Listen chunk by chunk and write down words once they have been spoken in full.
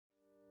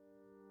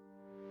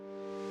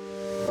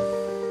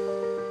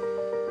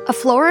A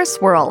florist's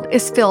world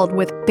is filled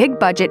with big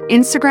budget,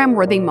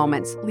 Instagram-worthy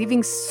moments,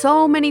 leaving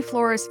so many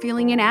florists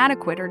feeling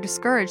inadequate or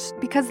discouraged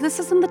because this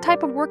isn't the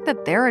type of work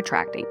that they're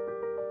attracting.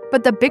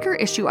 But the bigger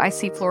issue I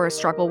see florists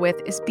struggle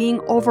with is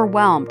being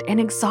overwhelmed and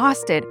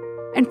exhausted,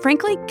 and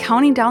frankly,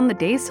 counting down the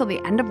days till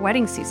the end of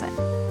wedding season.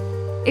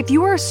 If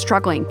you are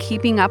struggling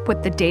keeping up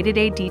with the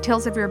day-to-day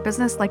details of your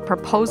business like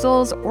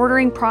proposals,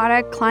 ordering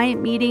product,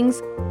 client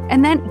meetings,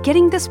 and then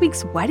getting this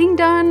week's wedding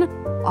done,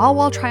 all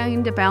while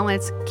trying to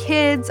balance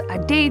kids, a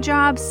day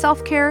job,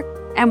 self-care,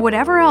 and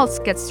whatever else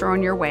gets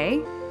thrown your way,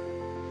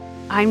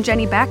 I'm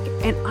Jenny Beck,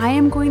 and I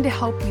am going to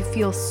help you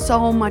feel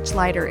so much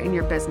lighter in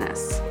your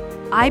business.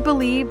 I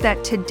believe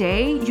that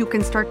today you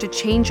can start to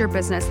change your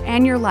business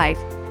and your life,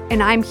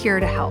 and I'm here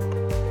to help.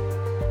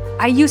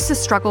 I used to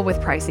struggle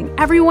with pricing.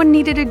 Everyone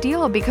needed a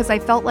deal because I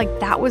felt like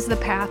that was the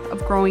path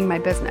of growing my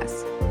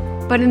business.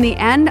 But in the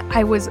end,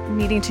 I was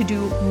needing to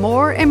do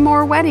more and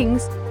more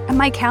weddings, and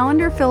my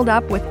calendar filled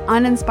up with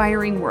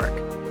uninspiring work.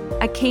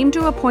 I came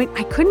to a point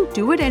I couldn't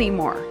do it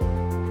anymore.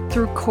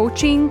 Through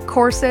coaching,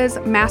 courses,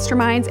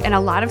 masterminds, and a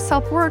lot of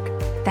self-work,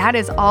 that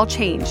has all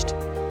changed.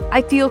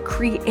 I feel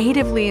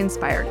creatively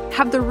inspired,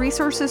 have the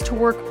resources to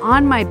work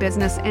on my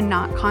business and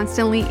not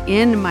constantly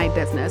in my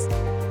business,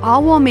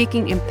 all while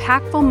making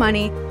impactful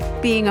money,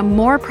 being a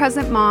more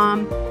present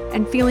mom,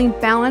 and feeling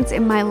balance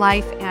in my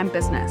life and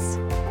business.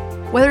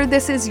 Whether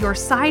this is your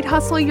side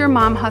hustle, your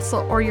mom hustle,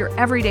 or your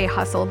everyday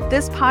hustle,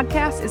 this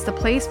podcast is the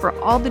place for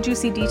all the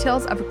juicy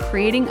details of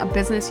creating a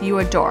business you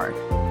adore.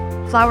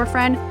 Flower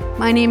friend,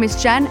 my name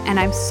is Jen, and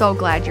I'm so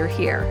glad you're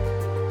here.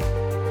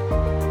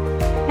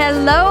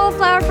 Hello,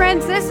 flower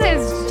friends. This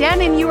is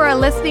Jen, and you are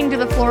listening to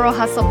the Floral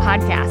Hustle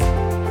podcast.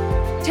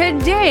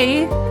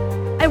 Today,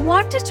 I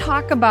want to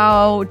talk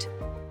about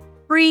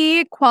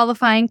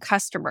pre-qualifying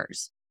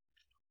customers.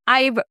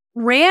 I've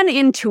ran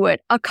into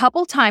it a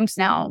couple times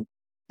now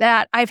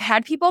that I've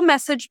had people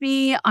message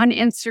me on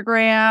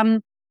Instagram.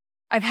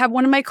 I've had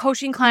one of my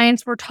coaching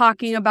clients were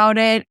talking about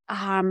it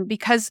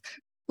because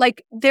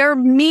they're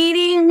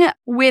meeting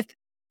with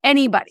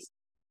anybody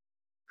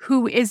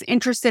who is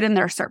interested in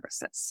their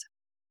services.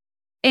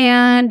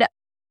 And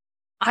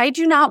I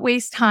do not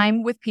waste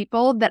time with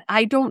people that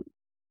I don't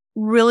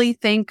really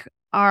think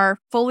are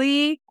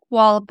fully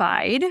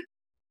qualified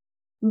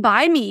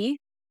by me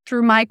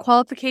through my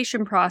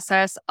qualification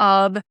process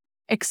of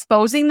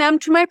exposing them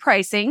to my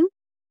pricing,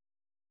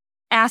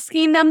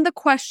 asking them the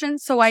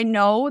questions so I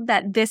know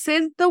that this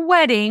is the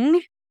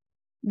wedding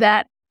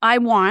that I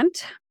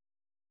want,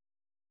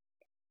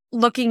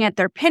 looking at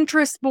their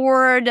Pinterest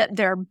board,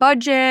 their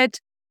budget,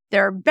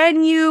 their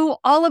venue,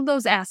 all of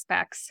those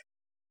aspects.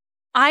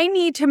 I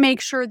need to make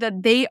sure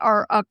that they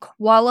are a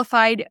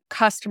qualified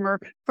customer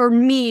for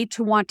me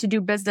to want to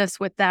do business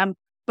with them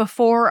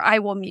before I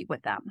will meet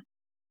with them.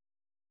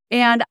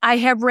 And I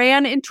have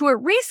ran into it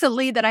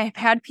recently that I have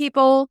had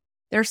people,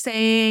 they're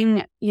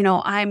saying,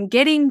 I'm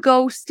getting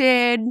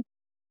ghosted.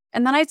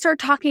 And then I start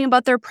talking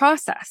about their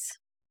process.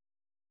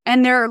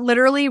 And they're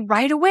literally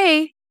right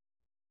away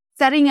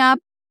setting up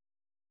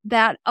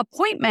that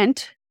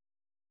appointment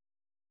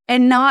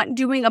and not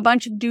doing a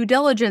bunch of due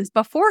diligence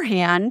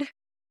beforehand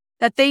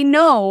that they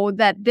know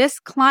that this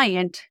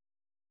client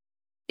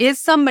is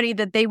somebody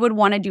that they would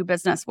want to do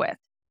business with,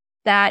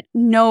 that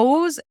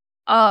knows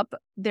up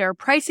their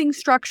pricing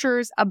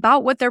structures,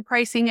 about what their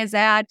pricing is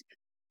at,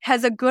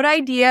 has a good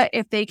idea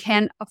if they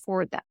can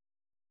afford that.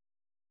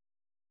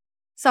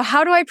 So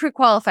how do I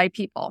pre-qualify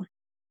people?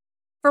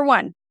 For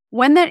one,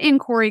 when that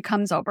inquiry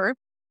comes over,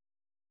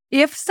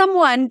 if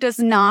someone does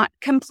not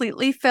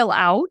completely fill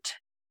out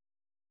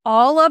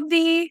all of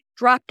the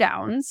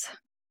drop-downs,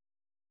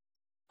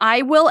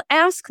 I will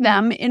ask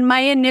them in my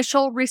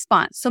initial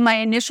response. So my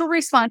initial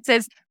response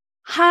is,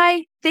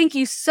 "Hi, thank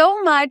you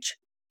so much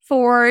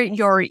for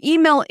your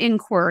email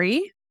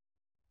inquiry.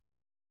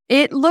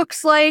 It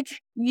looks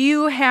like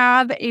you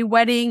have a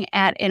wedding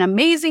at an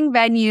amazing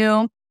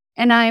venue,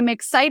 and I'm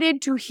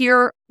excited to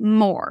hear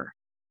more."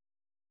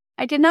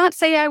 I did not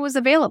say I was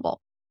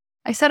available.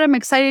 I said I'm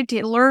excited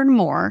to learn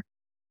more,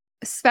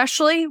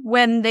 especially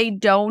when they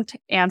don't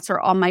answer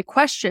all my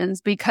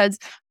questions, because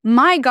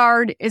my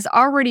guard is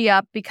already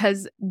up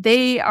because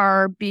they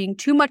are being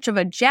too much of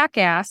a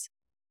jackass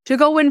to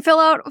go and fill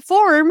out a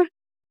form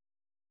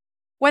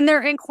when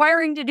they're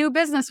inquiring to do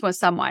business with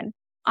someone.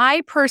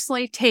 I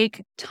personally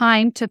take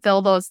time to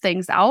fill those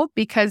things out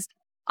because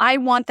I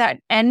want that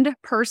end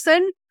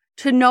person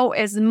to know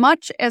as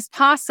much as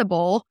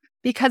possible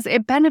because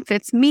it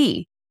benefits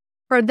me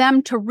for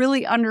them to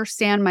really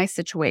understand my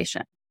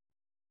situation.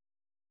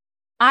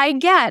 I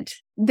get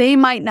they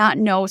might not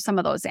know some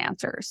of those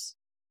answers.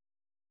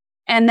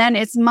 And then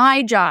it's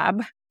my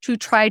job to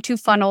try to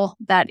funnel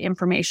that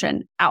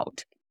information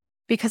out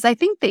because I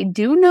think they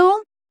do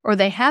know or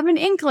they have an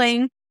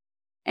inkling,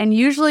 and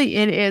usually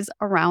it is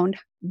around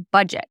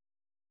budget.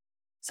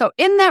 So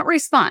in that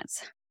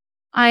response,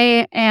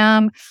 I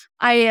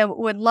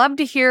would love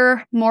to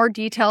hear more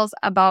details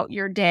about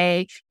your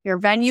day. Your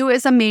venue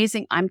is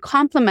amazing. I'm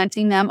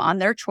complimenting them on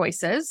their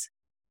choices.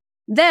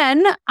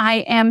 Then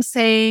I am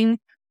saying,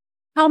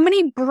 How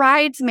many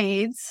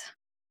bridesmaids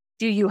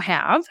do you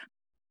have?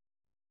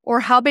 Or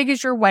how big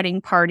is your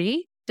wedding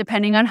party,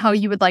 depending on how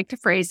you would like to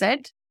phrase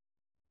it?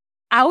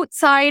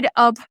 Outside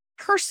of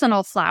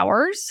personal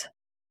flowers,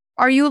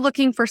 are you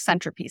looking for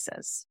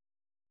centerpieces?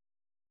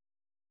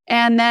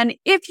 And then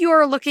if you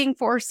are looking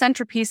for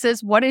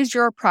centerpieces, what is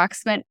your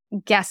approximate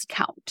guest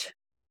count?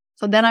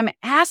 So then I'm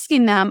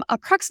asking them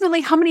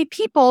approximately how many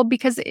people,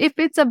 because if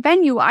it's a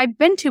venue I've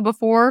been to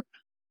before,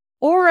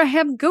 or I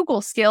have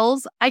Google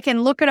skills, I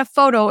can look at a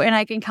photo and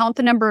I can count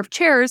the number of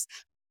chairs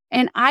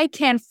and I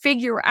can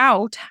figure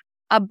out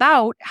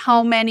about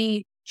how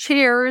many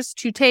chairs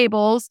to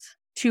tables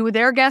to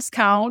their guest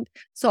count.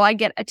 So I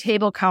get a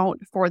table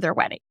count for their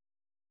wedding.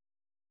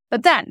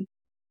 But then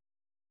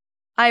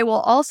I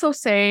will also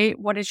say,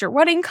 what is your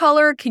wedding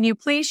color? Can you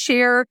please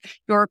share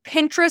your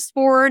Pinterest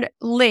board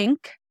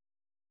link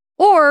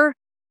or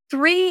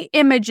 3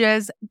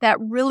 images that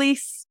really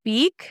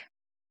speak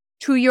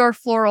to your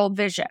floral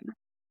vision?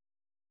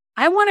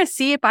 I want to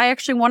see if I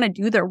actually want to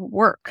do the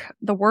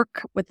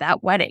work with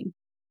that wedding.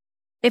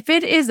 If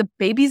it is a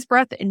baby's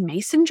breath in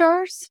mason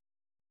jars,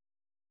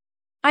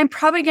 I'm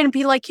probably going to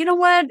be like, you know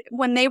what?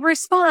 When they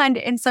respond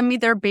and send me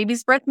their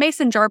baby's breath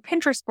mason jar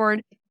Pinterest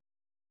board,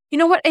 you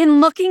know what?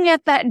 In looking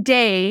at that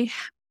day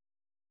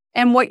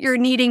and what you're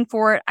needing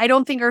for it, I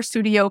don't think our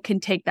studio can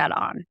take that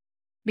on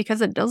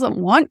because it doesn't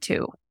want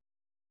to.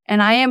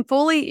 And I am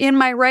fully in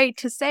my right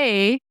to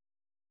say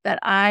that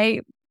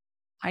I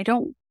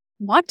don't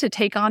want to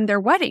take on their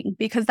wedding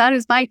because that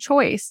is my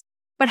choice.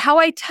 But how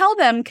I tell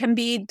them can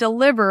be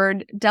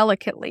delivered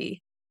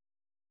delicately.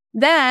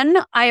 Then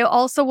I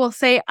also will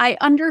say, I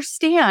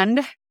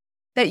understand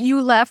that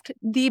you left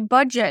the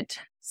budget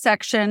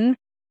section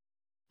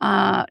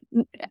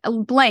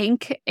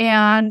blank,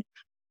 and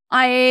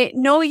I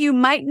know you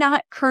might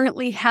not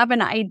currently have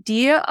an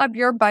idea of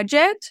your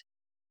budget,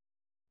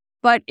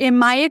 but in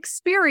my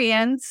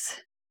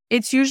experience,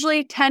 it's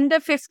usually 10 to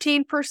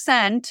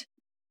 15%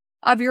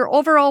 of your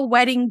overall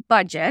wedding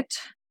budget.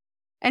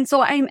 And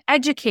so I'm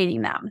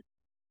educating them.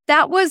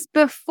 That was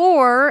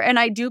before, and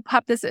I do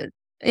pop this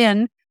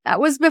in, that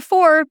was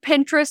before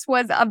Pinterest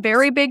was a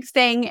very big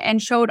thing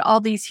and showed all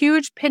these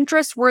huge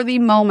Pinterest-worthy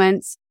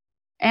moments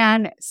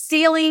and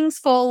ceilings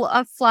full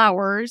of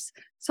flowers.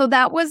 So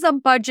that was a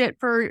budget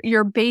for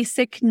your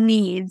basic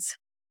needs,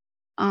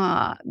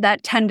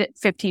 that 10 to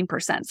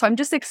 15%. So I'm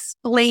just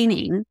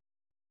explaining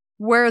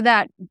where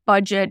that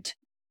budget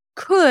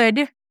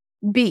could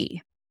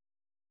be.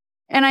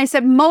 And I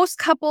said, most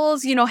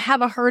couples,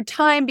 have a hard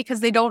time because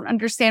they don't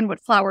understand what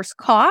flowers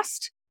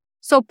cost.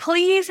 So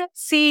please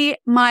see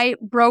my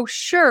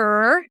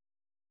brochure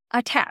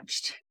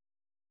attached.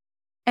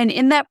 And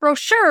in that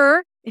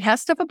brochure, it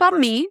has stuff about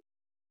me.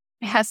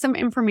 It has some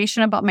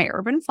information about my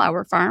urban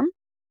flower farm.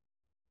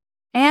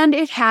 And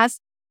it has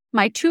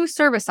my 2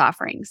 service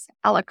offerings,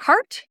 a la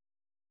carte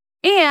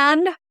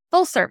and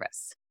full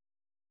service.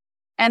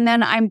 And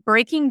then I'm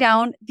breaking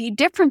down the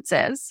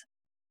differences.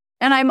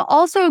 And I'm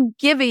also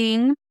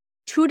giving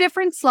 2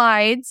 different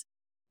slides.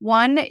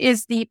 One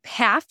is the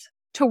path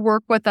to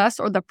work with us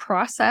or the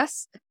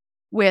process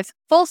with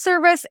full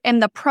service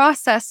and the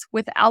process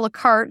with a la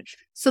carte,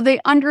 so they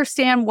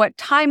understand what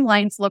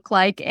timelines look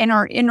like and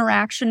our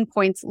interaction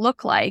points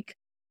look like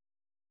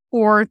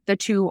for the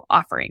 2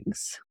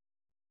 offerings.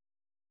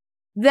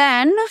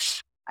 Then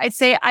I'd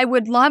say I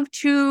would love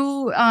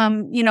to,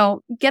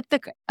 get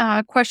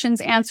the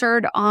questions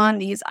answered on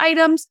these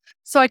items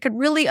so I could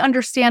really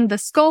understand the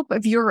scope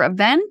of your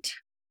event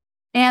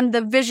and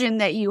the vision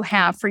that you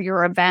have for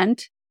your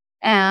event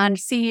and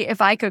see if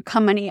I could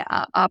come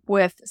up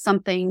with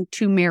something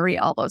to marry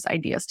all those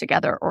ideas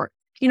together or,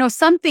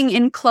 something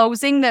in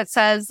closing that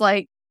says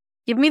like,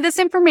 give me this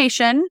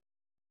information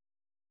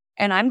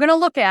and I'm going to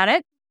look at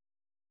it.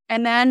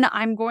 And then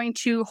I'm going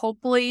to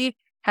hopefully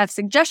have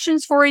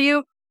suggestions for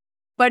you.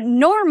 But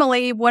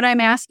normally what I'm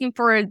asking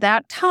for at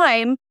that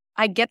time,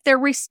 I get their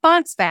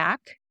response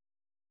back.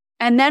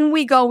 And then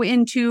we go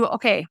into,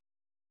 okay,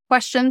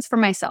 questions for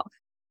myself.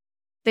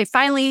 They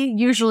finally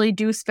usually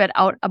do spit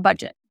out a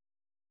budget.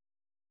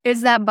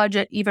 Is that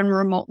budget even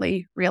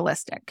remotely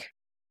realistic?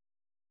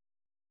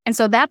 And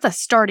so that's a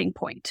starting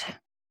point.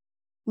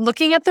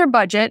 Looking at their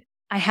budget,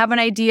 I have an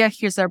idea.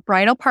 Here's their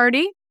bridal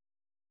party.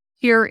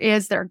 Here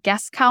is their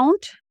guest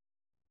count.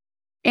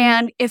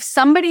 And if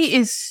somebody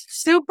is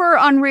super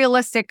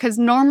unrealistic, because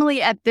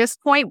normally at this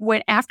point,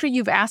 after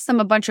you've asked them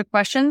a bunch of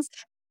questions,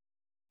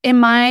 in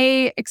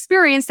my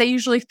experience, they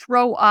usually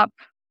throw up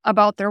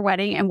about their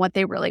wedding and what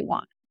they really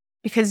want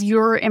because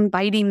you're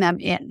inviting them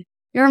in.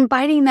 You're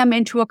inviting them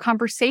into a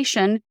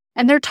conversation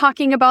and they're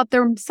talking about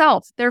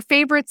themselves, their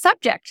favorite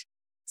subject.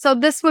 So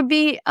this would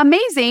be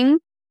amazing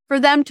for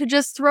them to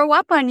just throw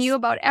up on you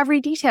about every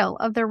detail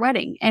of their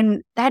wedding.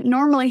 And that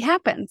normally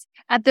happens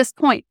at this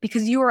point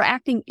because you are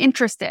acting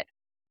interested.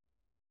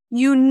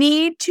 You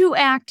need to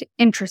act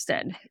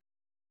interested.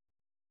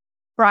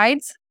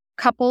 Brides,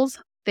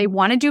 couples, they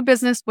want to do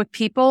business with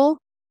people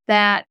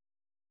that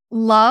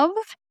love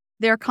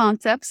their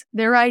concepts,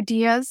 their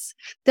ideas,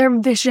 their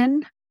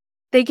vision,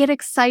 They get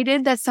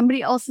excited that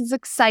somebody else is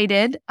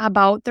excited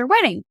about their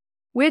wedding,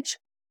 which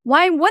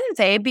why wouldn't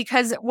they?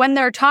 Because when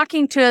they're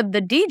talking to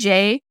the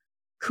DJ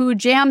who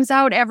jams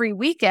out every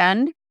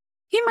weekend,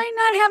 he might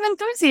not have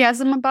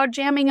enthusiasm about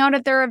jamming out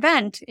at their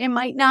event. It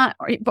might not,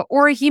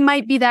 or he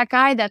might be that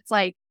guy that's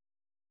like,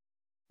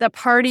 the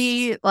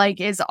party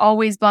is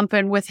always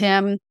bumping with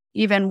him,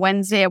 even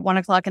Wednesday at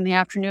 1:00 in the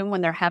afternoon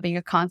when they're having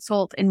a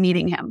consult and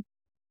meeting him.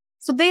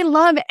 So they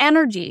love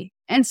energy.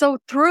 And so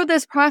through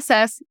this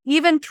process,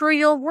 even through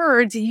your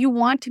words, you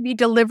want to be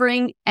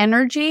delivering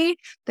energy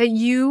that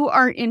you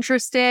are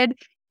interested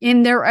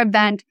in their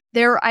event,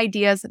 their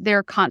ideas,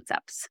 their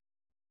concepts.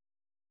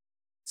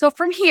 So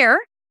from here,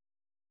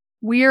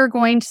 we are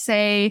going to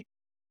say,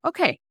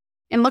 okay,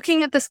 in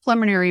looking at this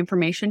preliminary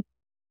information,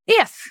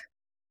 if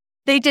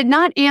they did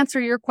not answer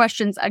your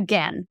questions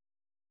again,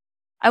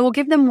 I will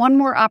give them one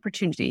more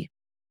opportunity.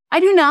 I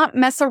do not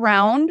mess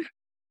around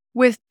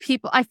with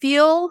people. I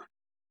feel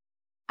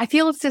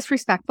it's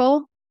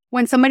disrespectful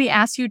when somebody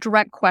asks you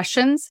direct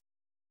questions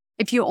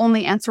if you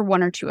only answer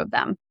one or two of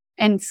them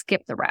and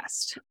skip the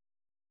rest.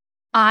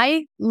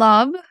 I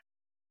love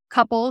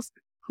couples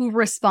who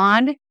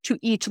respond to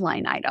each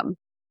line item.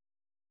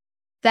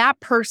 That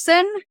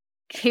person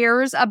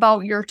cares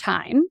about your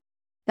time.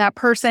 That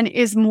person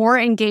is more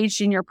engaged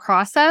in your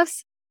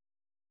process.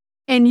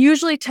 And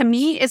usually to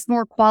me, it's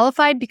more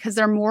qualified because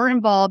they're more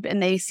involved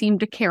and they seem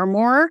to care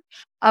more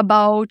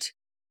about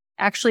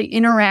actually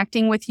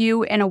interacting with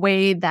you in a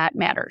way that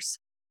matters.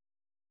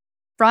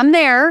 From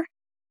there,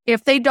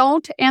 if they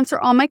don't answer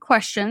all my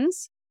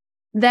questions,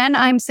 then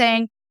I'm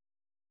saying,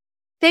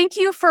 thank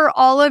you for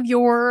all of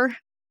your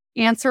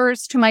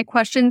answers to my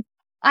questions.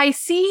 I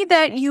see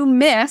that you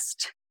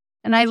missed,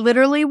 and I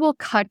literally will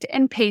cut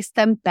and paste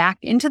them back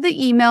into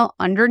the email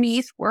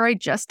underneath where I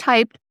just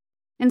typed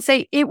and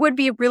say, it would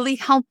be really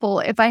helpful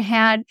if I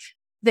had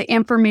the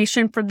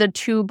information for the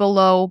 2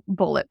 below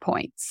bullet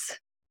points.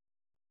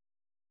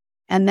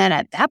 And then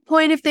at that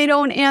point, if they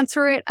don't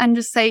answer it, I'm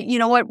just say, you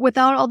know what,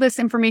 without all this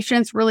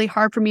information, it's really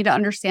hard for me to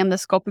understand the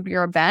scope of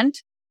your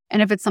event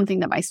and if it's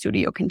something that my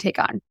studio can take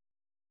on.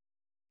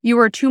 You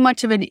are too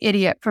much of an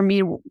idiot for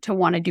me to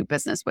want to do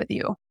business with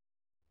you.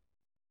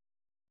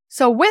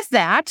 So with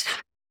that,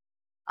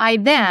 I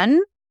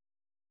then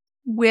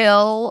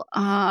will,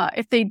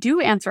 if they do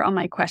answer all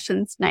my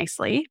questions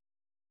nicely,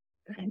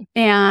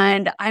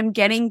 and I'm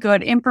getting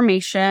good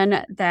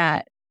information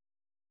that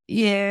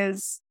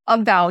is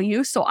of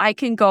value, so I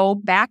can go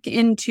back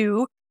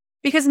into,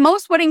 because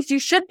most weddings you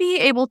should be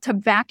able to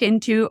back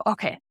into,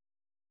 okay,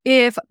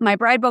 if my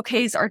bride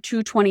bouquets are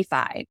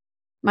 $225,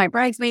 my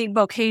bridesmaid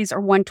bouquets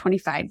are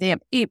 $125, they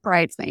have 8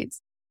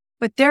 bridesmaids,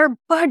 but their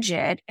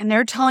budget, and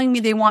they're telling me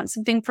they want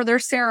something for their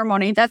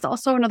ceremony. That's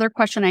also another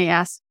question I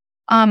ask.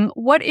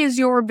 What is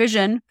your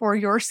vision for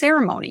your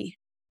ceremony?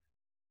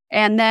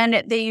 And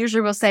then they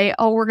usually will say,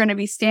 oh, we're going to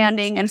be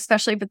standing. And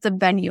especially if it's a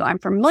venue I'm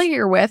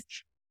familiar with,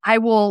 I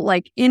will,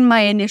 in my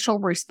initial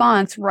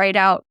response, write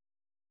out,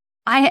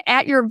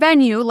 at your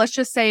venue, let's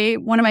just say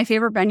one of my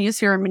favorite venues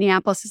here in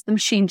Minneapolis is the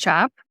Machine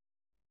Shop.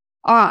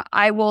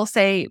 I will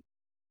say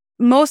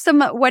most of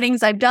my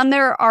weddings I've done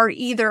there are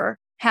either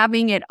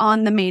having it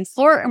on the main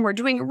floor and we're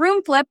doing a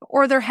room flip,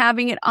 or they're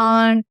having it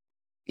on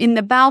in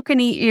the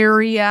balcony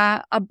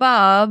area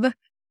above,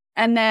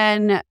 and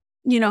then,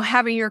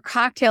 having your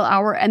cocktail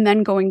hour and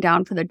then going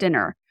down for the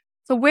dinner.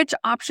 So which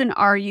option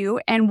are you,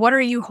 and what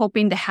are you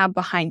hoping to have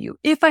behind you?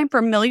 If I'm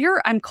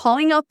familiar, I'm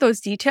calling out those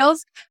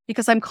details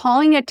because I'm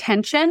calling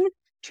attention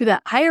to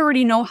that. I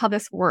already know how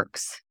this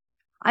works.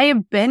 I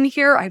have been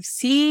here. I've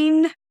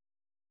seen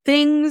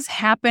things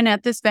happen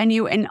at this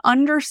venue and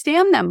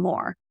understand them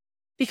more,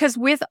 because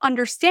with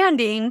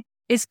understanding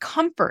is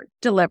comfort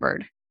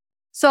delivered.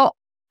 So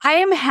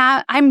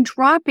I'm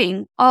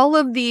dropping all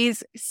of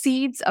these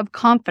seeds of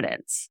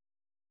confidence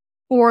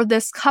for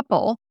this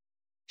couple,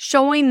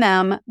 showing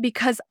them,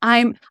 because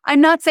I'm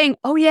not saying,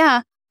 oh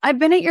yeah, I've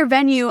been at your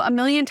venue a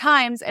million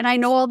times and I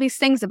know all these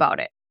things about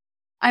it.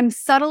 I'm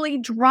subtly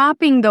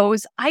dropping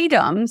those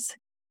items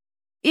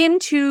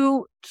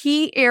into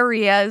key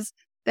areas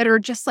that are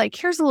just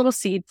here's a little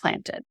seed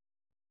planted.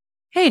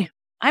 Hey,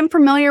 I'm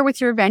familiar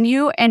with your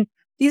venue, and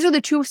these are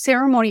the 2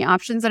 ceremony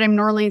options that I'm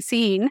normally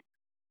seeing.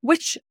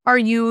 Which are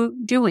you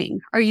doing?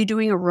 Are you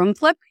doing a room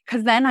flip?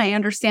 Because then I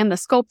understand the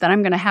scope that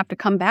I'm going to have to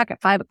come back at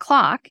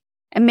 5:00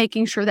 and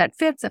making sure that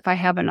fits if I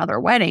have another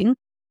wedding.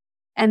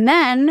 And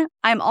then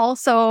I'm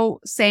also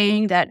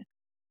saying that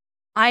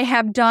I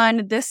have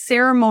done this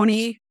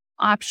ceremony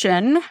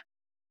option,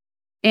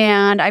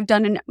 and I've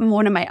done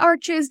one of my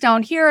arches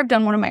down here. I've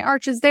done one of my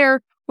arches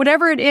there,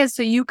 whatever it is.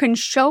 So you can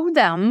show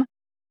them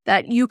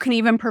that you can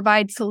even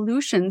provide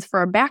solutions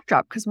for a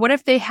backdrop. Because what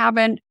if they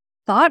haven't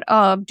thought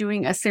of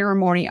doing a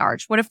ceremony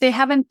arch? What if they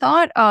haven't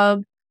thought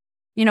of,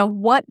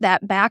 what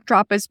that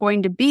backdrop is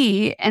going to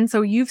be? And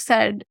so you've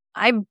said,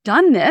 I've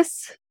done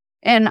this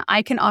and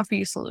I can offer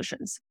you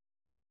solutions.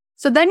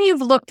 So then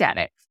you've looked at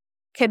it.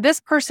 Okay, this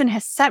person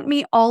has sent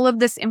me all of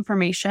this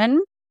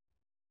information.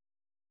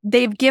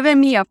 They've given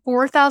me a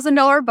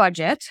 $4,000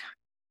 budget.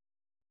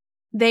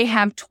 they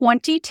have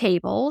 20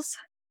 tables.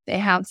 They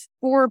have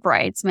 4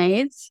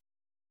 bridesmaids.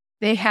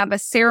 They have a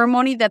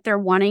ceremony that they're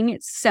wanting.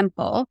 It's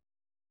simple.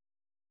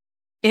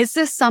 Is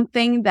this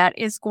something that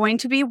is going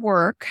to be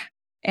work?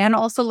 And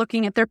also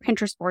looking at their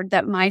Pinterest board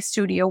that my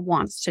studio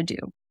wants to do.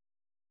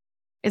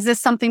 Is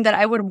this something that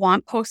I would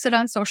want posted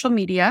on social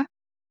media?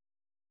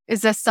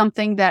 Is this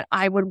something that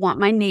I would want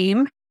my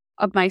name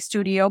of my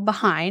studio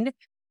behind?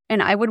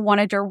 And I would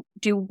want to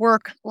do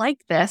work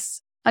like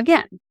this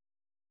again.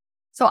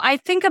 So I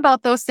think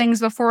about those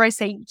things before I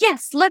say,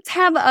 yes, let's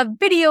have a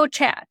video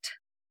chat.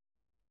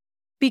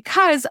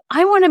 Because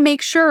I want to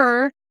make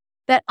sure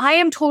that I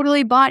am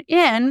totally bought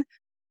in.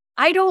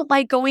 I don't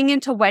like going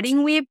into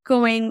wedding week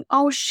going,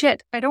 oh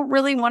shit, I don't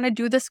really want to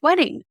do this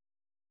wedding.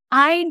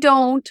 I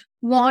don't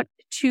want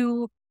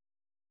to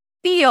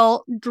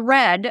feel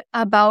dread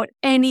about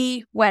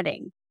any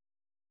wedding.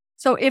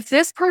 So if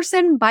this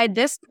person by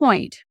this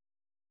point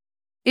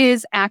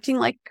is acting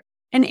like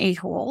an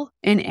a-hole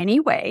in any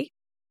way,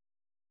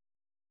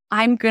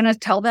 I'm going to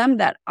tell them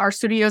that our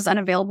studio is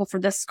unavailable for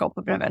this scope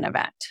of an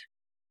event.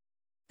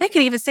 They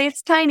could even say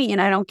it's tiny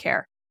and I don't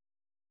care.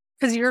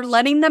 Because you're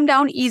letting them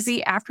down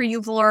easy after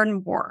you've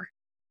learned more.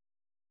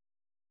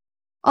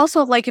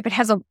 Also, like if it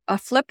has a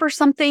flip or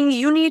something,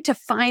 you need to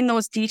find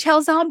those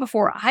details out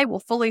before I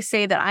will fully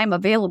say that I'm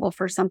available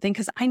for something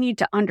because I need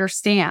to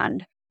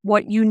understand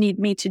what you need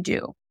me to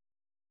do.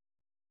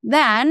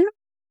 Then,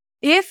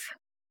 if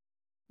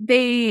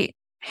they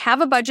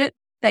have a budget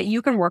that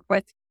you can work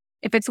with,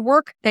 if it's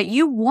work that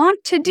you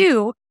want to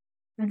do,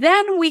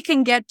 then we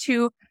can get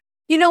to,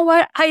 you know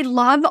what? I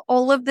love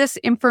all of this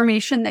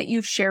information that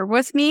you've shared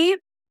with me.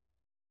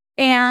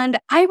 And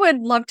I would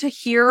love to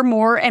hear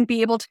more and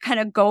be able to kind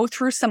of go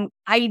through some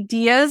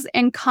ideas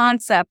and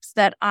concepts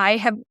that I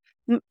have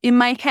in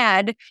my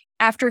head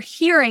after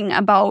hearing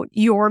about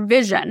your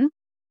vision.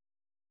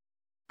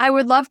 I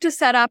would love to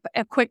set up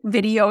a quick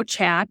video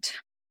chat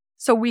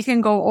so we can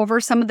go over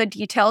some of the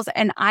details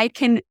and I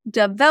can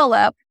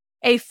develop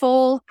a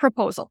full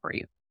proposal for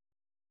you.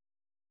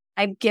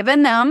 I've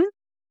given them,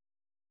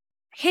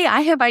 hey,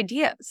 I have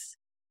ideas.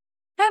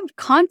 I have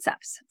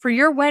concepts for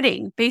your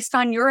wedding based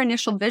on your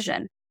initial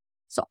vision.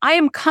 So I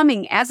am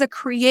coming as a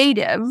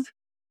creative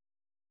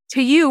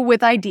to you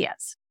with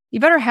ideas. You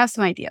better have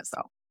some ideas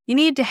though. You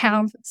need to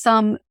have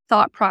some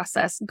thought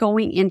process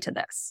going into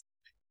this.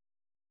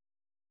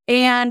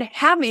 And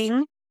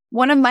having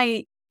one of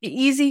my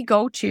easy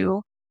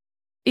go-to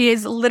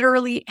is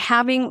literally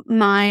having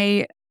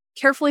my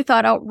carefully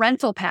thought out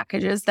rental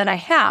packages that I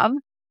have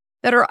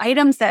that are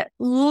items that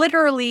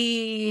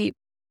literally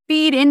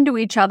feed into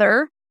each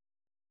other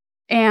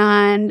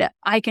and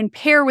I can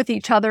pair with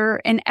each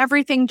other and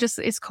everything just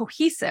is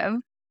cohesive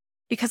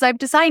because I've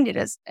designed it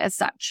as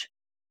such.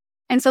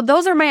 And so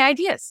those are my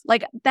ideas.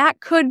 Like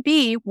that could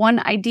be one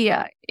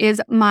idea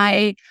is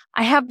I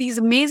have these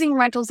amazing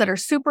rentals that are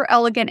super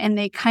elegant and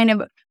they kind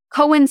of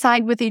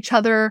coincide with each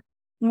other.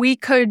 We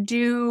could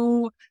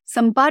do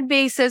some bud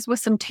bases with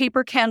some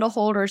taper candle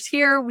holders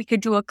here. We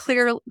could do a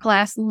clear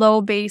glass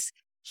low base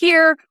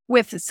here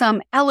with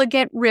some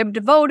elegant ribbed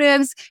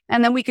votives.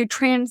 And then we could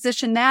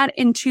transition that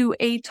into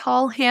a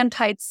tall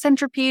hand-tied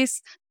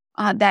centerpiece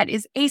that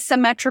is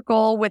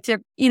asymmetrical with your,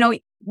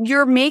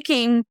 you're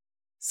making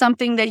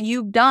something that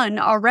you've done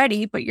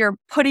already, but you're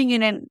putting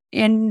it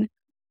in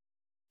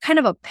kind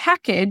of a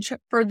package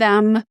for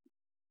them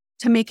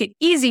to make it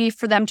easy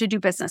for them to do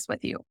business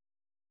with you.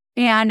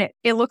 And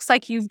it looks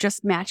like you've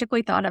just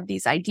magically thought of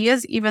these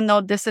ideas, even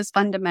though this is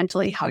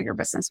fundamentally how your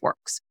business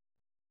works.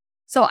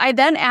 So I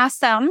then asked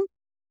them,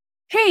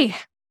 hey,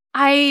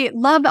 I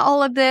love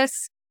all of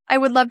this. I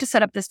would love to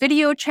set up this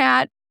video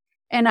chat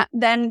and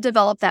then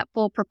develop that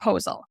full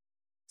proposal.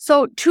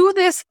 So to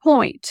this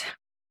point,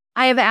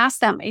 I have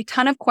asked them a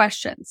ton of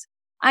questions.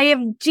 I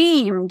have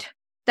deemed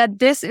that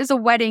this is a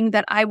wedding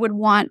that I would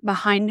want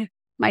behind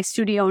my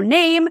studio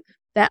name,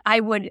 that I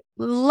would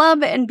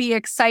love and be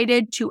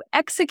excited to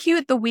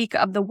execute the week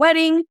of the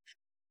wedding.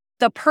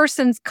 The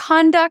person's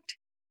conduct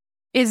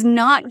is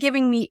not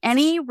giving me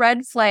any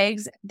red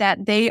flags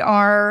that they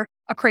are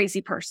a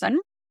crazy person.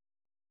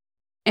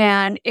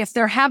 And if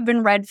there have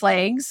been red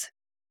flags,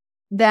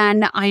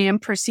 then I am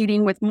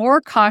proceeding with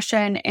more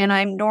caution and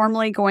I'm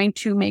normally going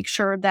to make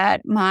sure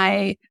that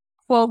my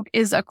quote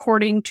is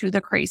according to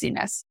the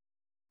craziness.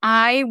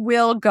 I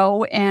will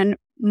go and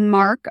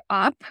mark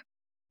up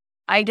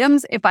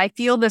items if I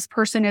feel this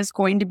person is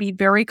going to be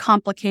very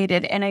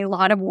complicated and a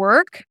lot of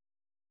work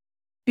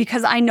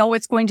because I know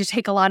it's going to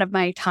take a lot of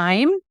my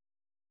time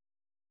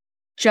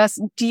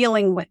just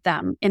dealing with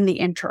them in the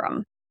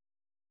interim.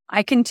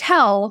 I can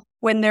tell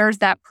when there's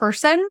that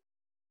person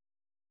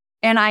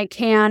and I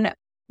can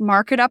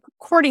mark it up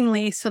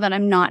accordingly so that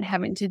I'm not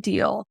having to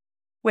deal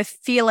with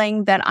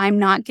feeling that I'm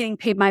not getting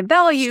paid my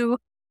value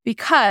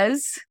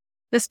because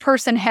this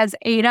person has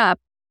ate up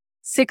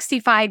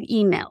 65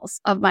 emails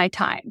of my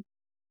time.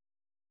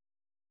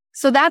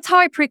 So that's how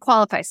I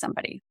pre-qualify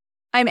somebody.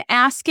 I'm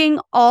asking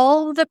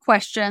all the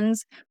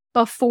questions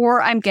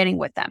before I'm getting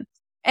with them.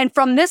 And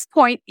from this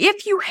point,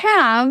 if you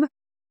have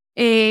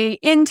a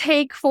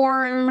intake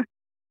form,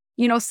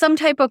 some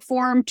type of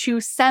form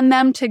to send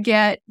them to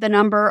get the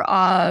number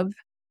of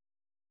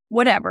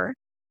whatever.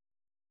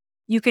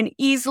 You can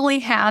easily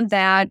have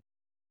that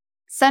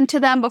sent to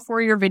them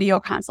before your video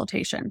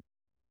consultation.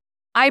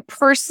 I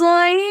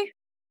personally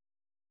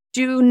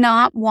do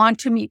not want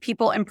to meet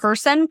people in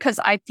person because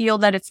I feel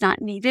that it's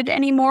not needed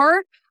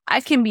anymore.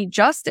 I can be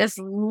just as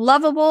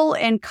lovable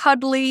and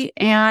cuddly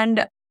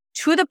and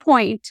to the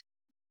point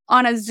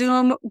on a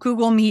Zoom,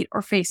 Google Meet,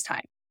 or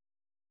FaceTime.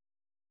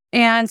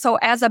 And so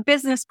as a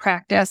business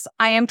practice,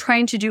 I am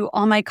trying to do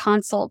all my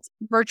consults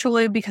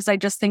virtually because I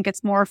just think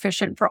it's more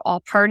efficient for all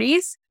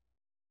parties.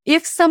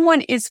 If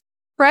someone is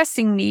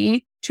pressing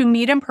me to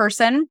meet in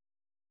person,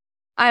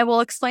 I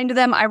will explain to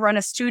them I run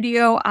a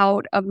studio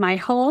out of my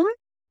home,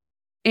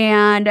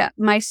 and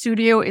my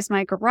studio is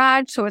my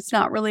garage, so it's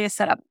not really a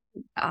set up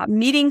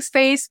meeting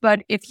space.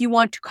 But if you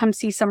want to come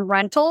see some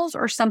rentals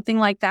or something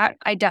like that,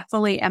 I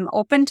definitely am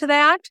open to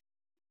that.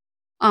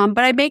 But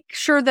I make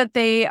sure that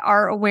they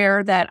are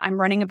aware that I'm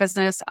running a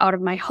business out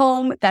of my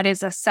home. That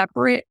is a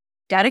separate,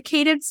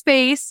 dedicated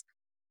space.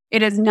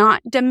 It is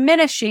not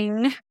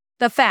diminishing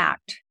the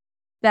fact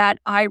that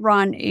I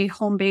run a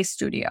home-based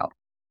studio.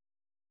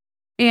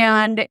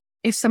 And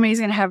if somebody's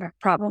going to have a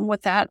problem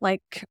with that,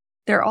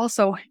 they're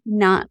also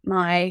not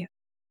my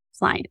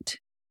client.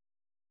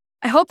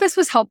 I hope this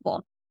was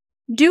helpful.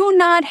 Do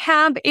not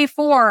have a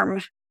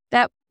form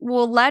that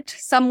will let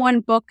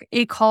someone book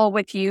a call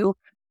with you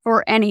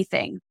for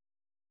anything.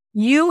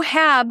 You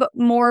have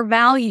more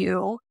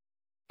value,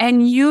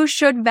 and you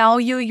should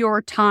value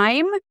your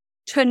time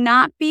to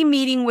not be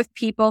meeting with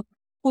people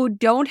who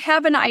don't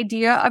have an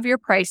idea of your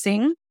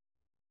pricing.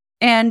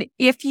 And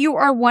if you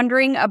are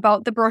wondering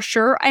about the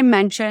brochure I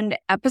mentioned,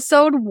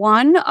 episode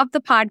 1 of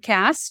the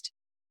podcast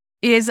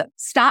is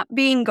Stop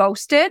Being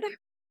Ghosted.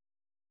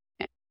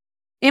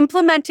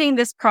 Implementing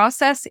this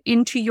process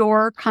into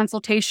your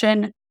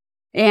consultation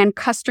and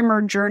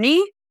customer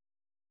journey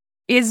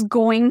is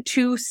going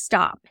to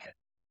stop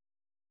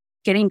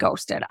getting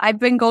ghosted. I've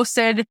been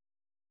ghosted, I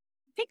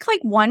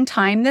think, one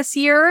time this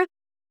year,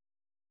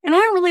 and I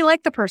don't really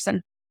like the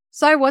person.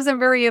 So I wasn't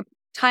very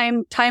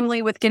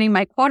timely with getting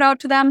my quote out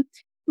to them.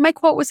 My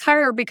quote was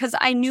higher because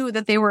I knew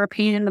that they were a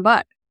pain in the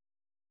butt.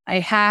 I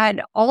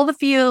had all the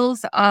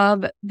feels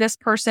of this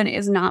person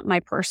is not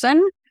my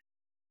person,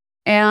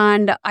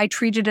 and I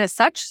treated it as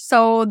such.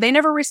 So they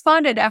never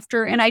responded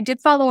after, and I did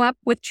follow up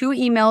with 2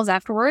 emails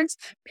afterwards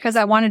because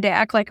I wanted to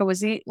act like I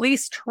was at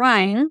least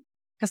trying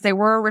because they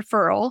were a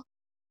referral,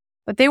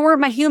 but they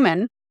weren't my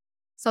human.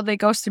 So they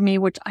ghosted me,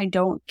 which I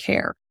don't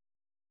care.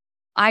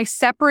 I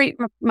separate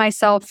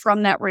myself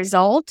from that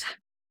result,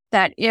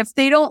 that if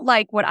they don't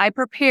like what I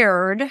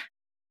prepared,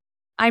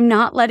 I'm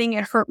not letting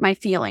it hurt my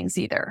feelings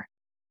either.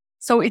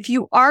 So if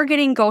you are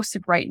getting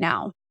ghosted right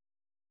now,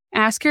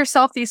 ask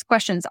yourself these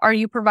questions. Are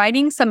you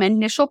providing some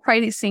initial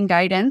pricing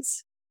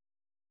guidance?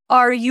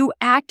 Are you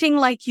acting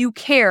like you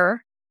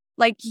care,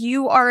 like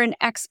you are an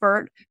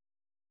expert,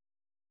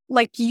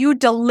 like you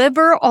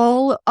deliver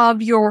all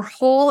of your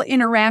whole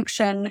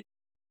interaction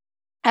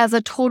as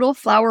a total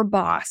flower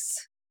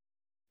boss?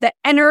 The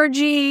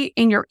energy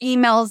in your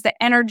emails,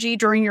 the energy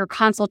during your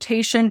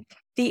consultation,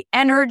 the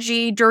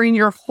energy during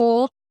your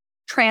whole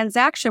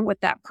transaction with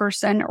that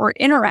person or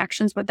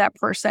interactions with that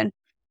person.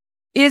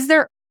 Is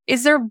there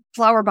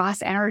flower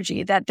boss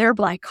energy that they're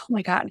like, oh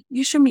my God,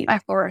 you should meet my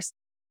florist.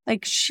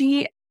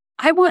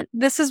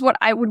 This is what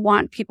I would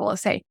want people to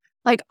say.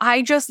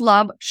 I just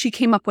love, she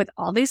came up with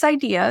all these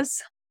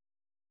ideas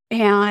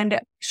and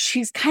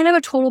she's kind of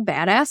a total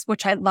badass,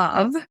 which I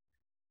love.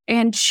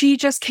 And she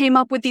just came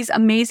up with these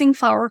amazing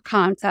flower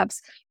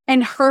concepts.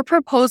 And her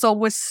proposal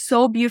was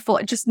so beautiful.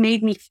 It just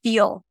made me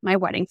feel my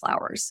wedding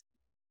flowers.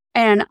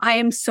 And I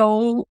am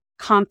so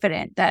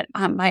confident that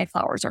my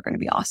flowers are going to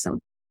be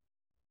awesome.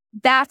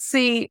 That's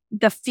the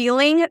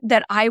feeling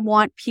that I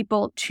want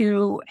people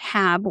to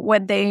have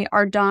when they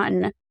are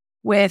done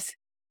with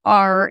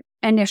our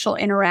initial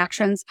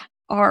interactions,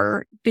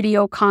 our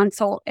video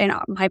consult, and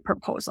my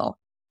proposal.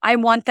 I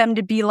want them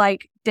to be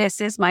like,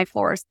 this is my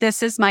florist.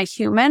 This is my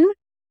human.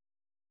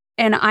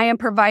 And I am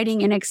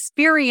providing an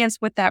experience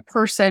with that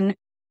person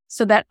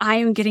so that I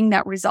am getting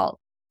that result.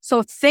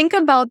 So think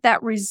about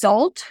that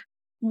result.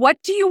 What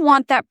do you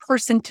want that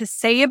person to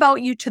say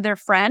about you to their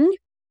friend?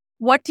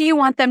 What do you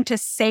want them to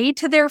say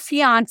to their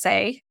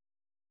fiance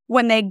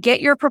when they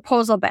get your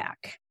proposal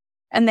back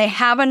and they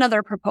have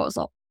another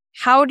proposal?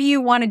 How do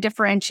you want to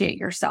differentiate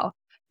yourself?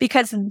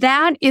 Because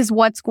that is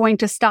what's going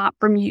to stop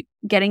from you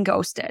getting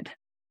ghosted.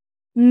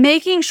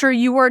 Making sure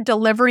you are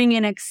delivering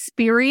an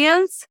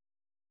experience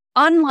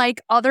unlike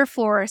other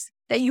florists,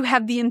 that you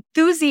have the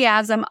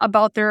enthusiasm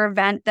about their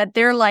event, that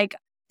they're like,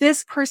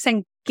 this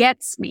person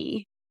gets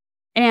me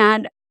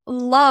and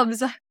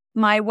loves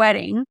my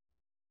wedding,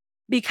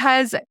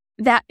 because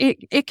that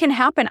it can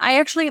happen.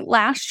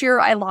 Last year,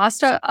 I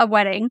lost a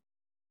wedding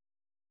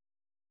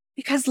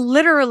because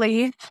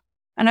literally,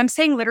 and I'm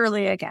saying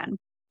literally again,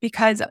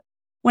 because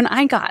when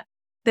I got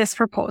this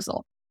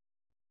proposal,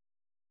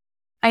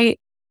 I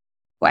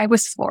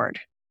was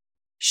floored.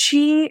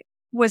 she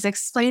was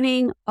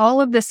explaining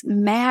all of this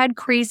mad,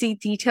 crazy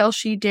detail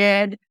she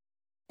did.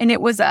 And it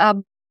was a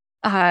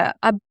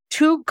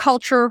two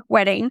culture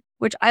wedding,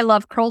 which I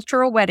love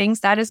cultural weddings.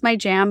 That is my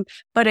jam.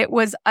 But it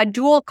was a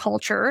dual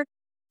culture.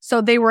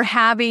 So they were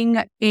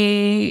having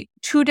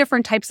two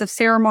different types of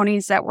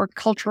ceremonies that were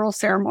cultural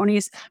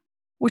ceremonies,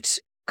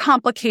 which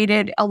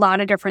complicated a lot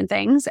of different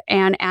things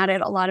and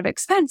added a lot of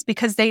expense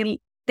because they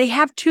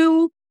have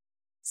two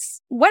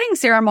wedding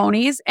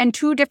ceremonies and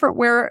two different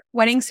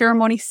wedding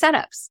ceremony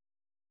setups,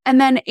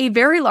 and then a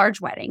very large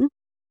wedding.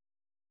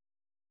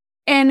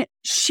 And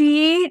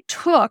she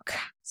took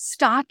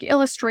stock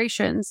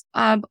illustrations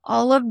of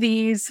all of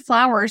these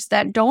flowers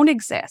that don't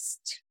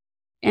exist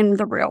in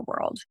the real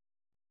world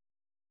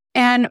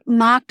and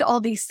mocked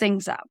all these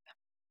things up.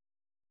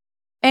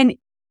 And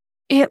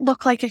it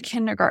looked like a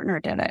kindergartner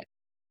did it.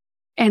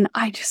 And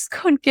I just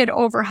couldn't get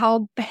over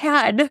how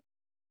bad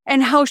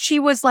and how she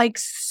was like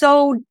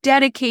so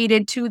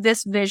dedicated to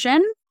this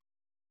vision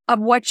of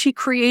what she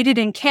created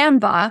in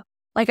Canva,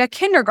 like a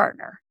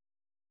kindergartner.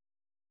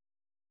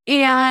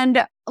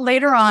 And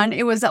later on,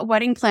 it was a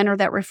wedding planner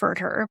that referred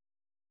her.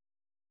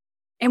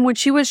 And when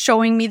she was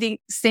showing me these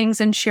things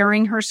and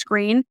sharing her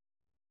screen,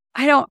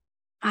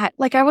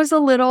 I was a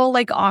little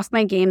like off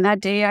my game that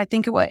day. I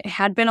think it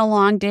had been a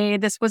long day.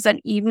 This was an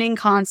evening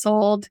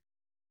consult.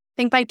 I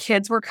think my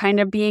kids were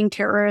kind of being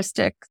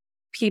terroristic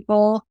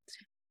people.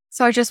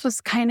 So I just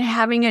was kind of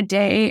having a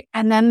day.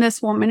 And then this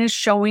woman is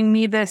showing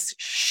me this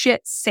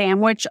shit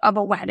sandwich of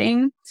a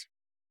wedding.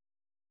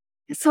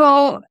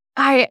 So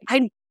I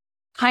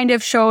kind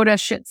of showed a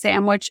shit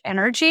sandwich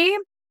energy.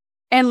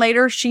 And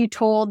later she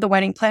told the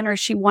wedding planner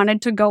she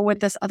wanted to go with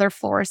this other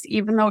florist,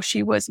 even though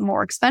she was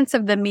more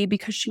expensive than me,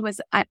 because she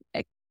was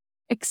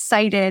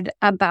excited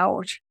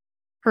about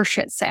her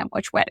shit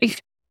sandwich wedding.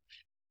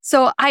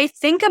 So I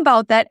think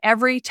about that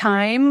every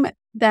time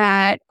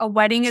that a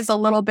wedding is a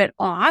little bit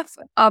off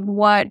of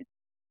what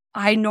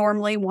I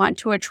normally want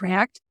to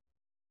attract.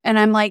 And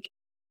I'm like,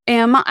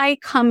 am I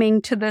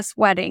coming to this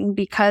wedding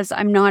because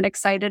I'm not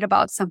excited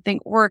about something?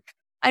 Or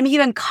I'm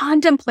even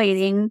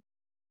contemplating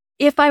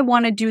if I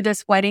want to do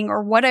this wedding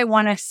or what I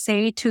want to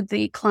say to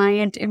the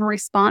client in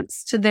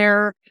response to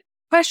their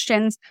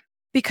questions,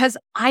 because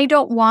I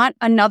don't want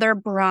another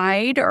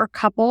bride or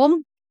couple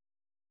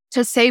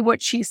to say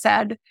what she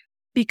said,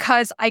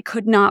 because I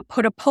could not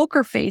put a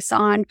poker face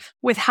on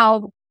with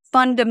how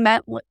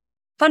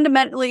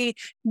fundamentally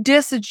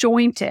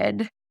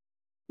disjointed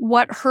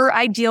what her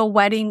ideal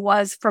wedding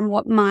was from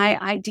what my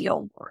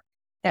ideal work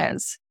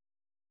is.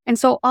 And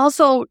so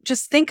also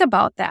just think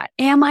about that.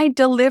 Am I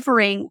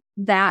delivering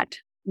that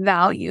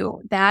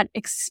value, that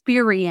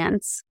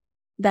experience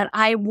that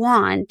I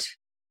want?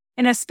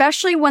 And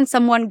especially when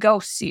someone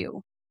ghosts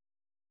you,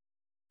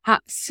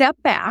 step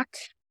back,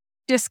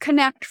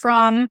 disconnect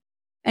from,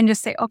 and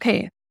just say,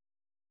 okay,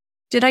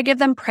 did I give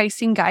them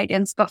pricing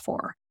guidance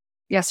before?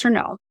 Yes or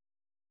no?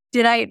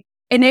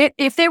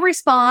 If they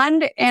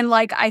respond and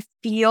like I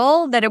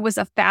feel that it was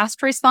a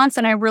fast response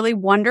and I really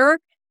wonder,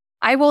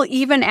 I will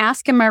even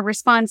ask in my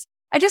response,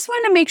 I just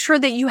want to make sure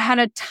that you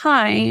had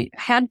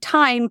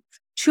time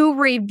to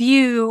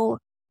review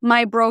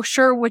my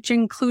brochure, which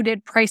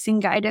included pricing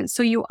guidance,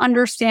 so you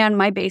understand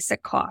my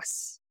basic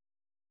costs.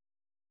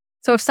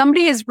 So if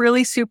somebody is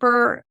really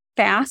super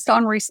fast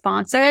on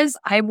responses,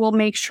 I will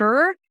make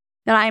sure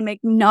that I'm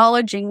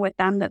acknowledging with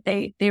them that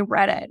they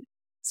read it.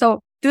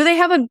 So do they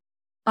have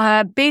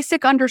a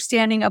basic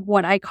understanding of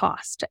what I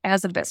cost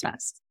as a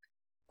business?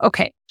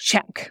 Okay,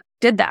 check.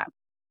 Did that.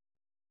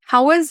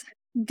 How was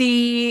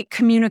the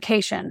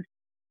communication?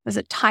 Was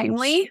it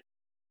timely?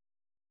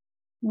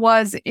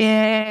 Was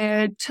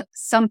it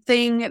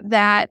something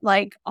that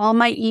like all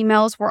my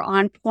emails were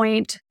on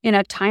point in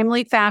a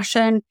timely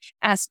fashion,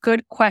 asked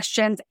good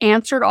questions,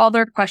 answered all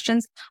their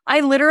questions?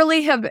 I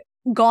literally have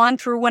gone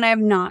through when I have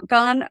not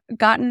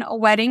gotten a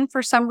wedding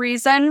for some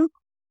reason.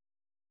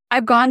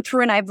 I've gone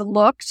through and I've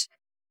looked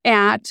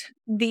at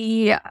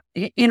the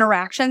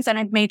interactions and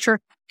I've made sure,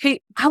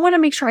 okay, I want to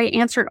make sure I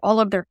answered all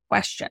of their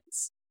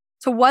questions.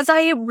 So was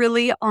I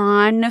really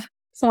on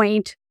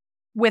point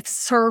with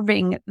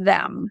serving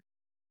them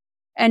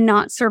and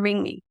not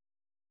serving me?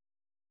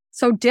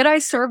 So did I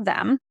serve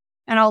them?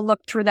 And I'll look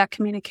through that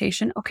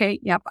communication.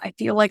 Okay, yep, I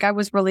feel like I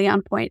was really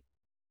on point.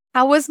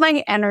 How was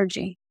my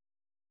energy?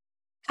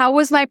 How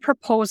was my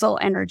proposal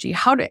energy?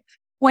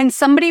 When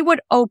somebody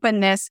would open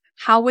this,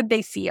 how would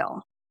they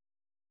feel?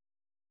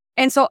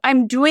 And so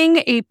I'm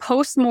doing a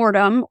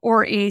postmortem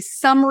or a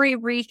summary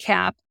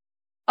recap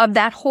of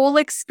that whole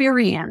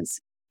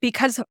experience,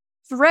 because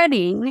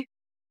threading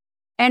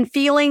and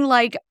feeling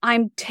like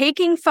I'm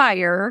taking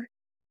fire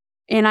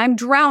and I'm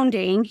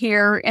drowning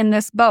here in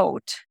this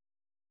boat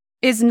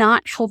is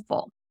not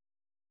helpful.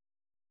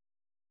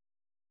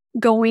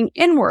 Going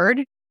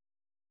inward,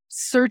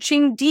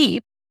 searching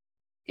deep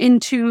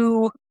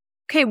into,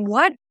 okay,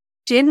 what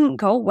didn't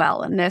go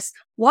well in this?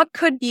 What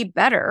could be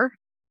better?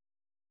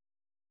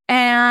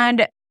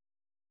 And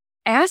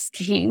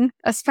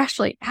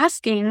especially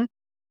asking,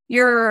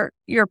 your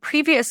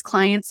previous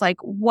clients, like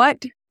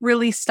what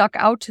really stuck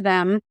out to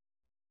them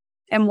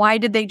and why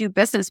did they do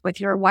business with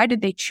you or why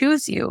did they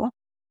choose you?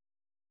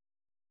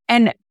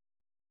 And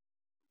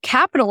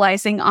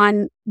capitalizing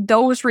on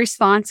those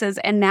responses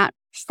and that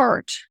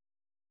part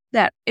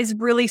that is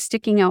really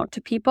sticking out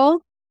to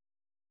people,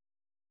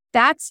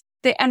 that's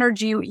the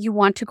energy you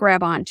want to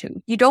grab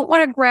onto. You don't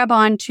want to grab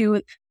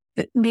onto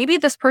that maybe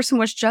this person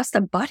was just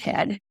a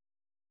butthead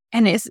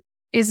and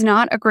is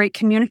not a great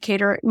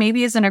communicator,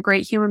 maybe isn't a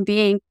great human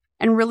being,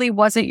 and really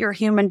wasn't your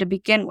human to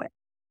begin with.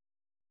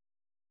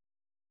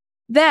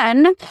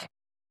 Then,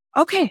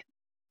 okay,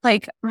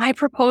 like my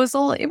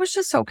proposal, it was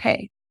just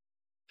okay.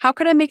 How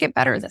could I make it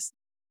better this?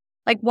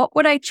 Like, what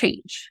would I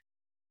change?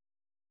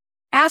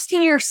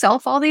 Asking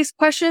yourself all these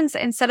questions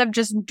instead of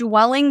just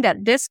dwelling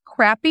that this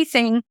crappy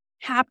thing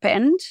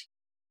happened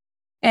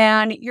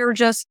and you're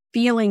just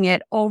feeling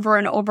it over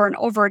and over and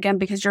over again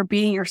because you're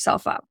beating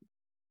yourself up.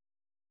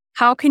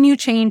 How can you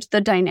change the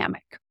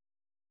dynamic?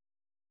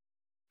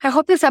 I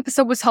hope this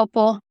episode was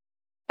helpful.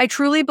 I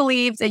truly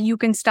believe that you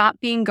can stop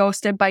being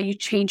ghosted by you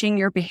changing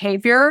your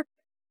behavior,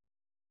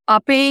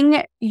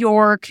 upping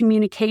your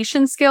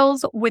communication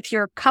skills with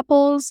your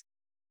couples,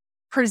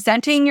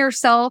 presenting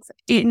yourself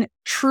in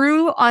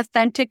true,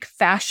 authentic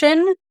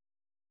fashion.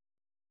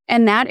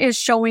 And that is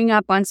showing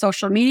up on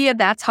social media.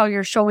 That's how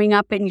you're showing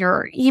up in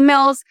your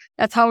emails.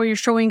 That's how you're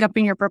showing up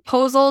in your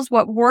proposals,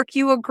 what work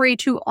you agree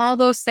to, all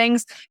those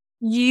things.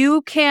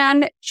 You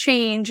can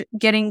change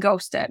getting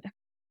ghosted.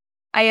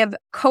 I have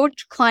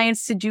coached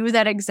clients to do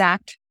that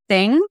exact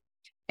thing.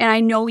 And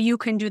I know you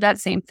can do that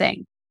same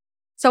thing.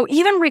 So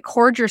even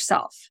record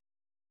yourself.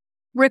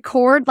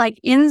 Record like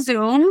in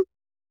Zoom.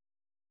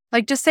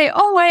 Like just say,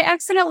 oh, I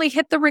accidentally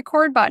hit the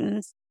record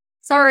button.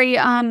 Sorry,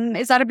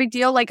 is that a big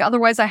deal? Like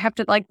otherwise I have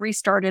to like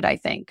restart it, I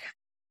think.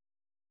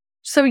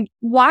 So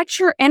watch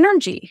your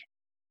energy.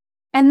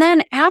 And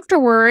then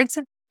afterwards,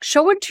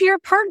 show it to your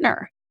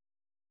partner.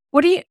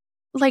 What do you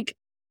like?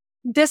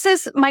 This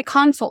is my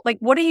consult. Like,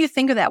 what do you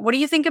think of that? What do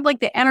you think of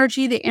like the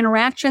energy, the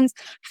interactions,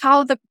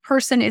 how the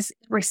person is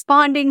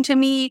responding to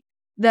me?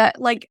 That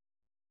like,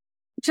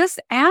 just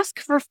ask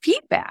for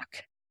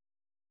feedback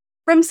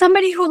from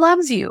somebody who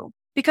loves you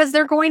because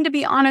they're going to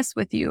be honest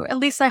with you. At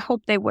least I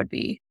hope they would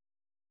be.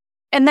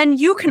 And then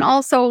you can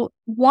also,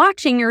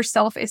 watching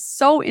yourself is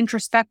so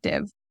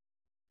introspective.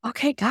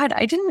 Okay, God,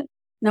 I didn't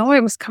know I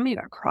was coming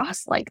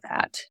across like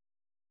that.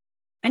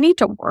 I need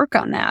to work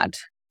on that.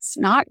 It's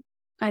not,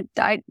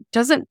 it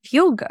doesn't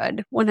feel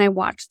good when I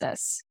watch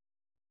this.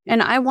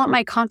 And I want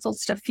my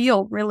consults to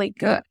feel really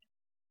good.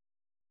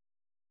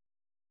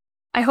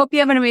 I hope you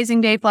have an amazing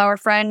day, flower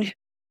friend.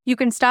 You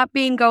can stop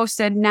being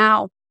ghosted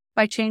now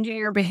by changing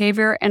your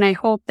behavior. And I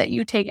hope that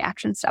you take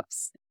action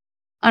steps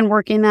on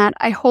working that.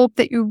 I hope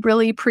that you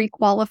really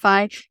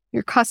pre-qualify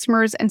your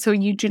customers. And so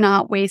you do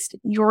not waste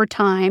your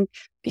time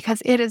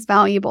because it is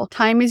valuable.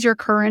 Time is your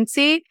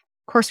currency.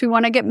 Of course, we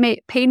want to get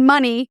paid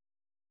money,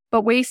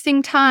 but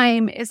wasting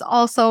time is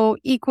also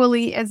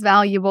equally as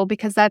valuable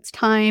because that's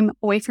time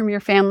away from your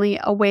family,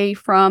 away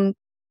from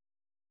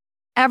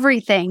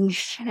everything.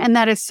 And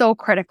that is so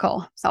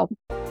critical. So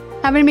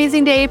have an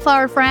amazing day,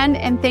 flower friend.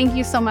 And thank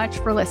you so much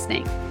for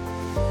listening.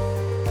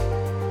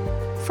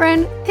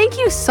 Friend, thank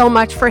you so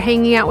much for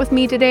hanging out with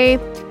me today.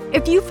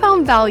 If you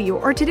found value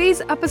or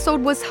today's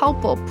episode was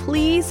helpful,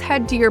 please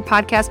head to your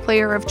podcast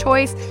player of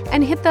choice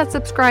and hit that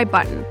subscribe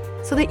button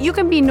so that you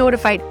can be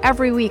notified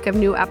every week of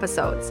new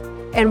episodes.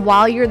 And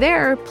while you're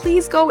there,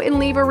 please go and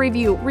leave a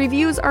review.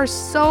 Reviews are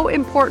so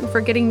important for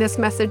getting this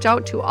message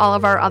out to all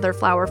of our other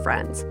flower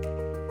friends.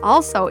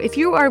 Also, if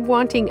you are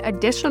wanting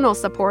additional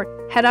support,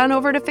 head on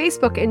over to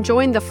Facebook and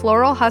join the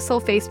Floral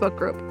Hustle Facebook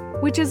group,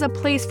 which is a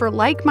place for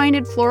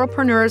like-minded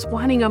floralpreneurs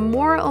wanting a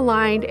more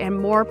aligned and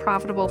more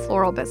profitable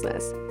floral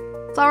business.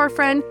 Flower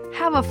friend,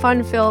 have a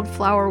fun-filled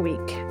flower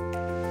week.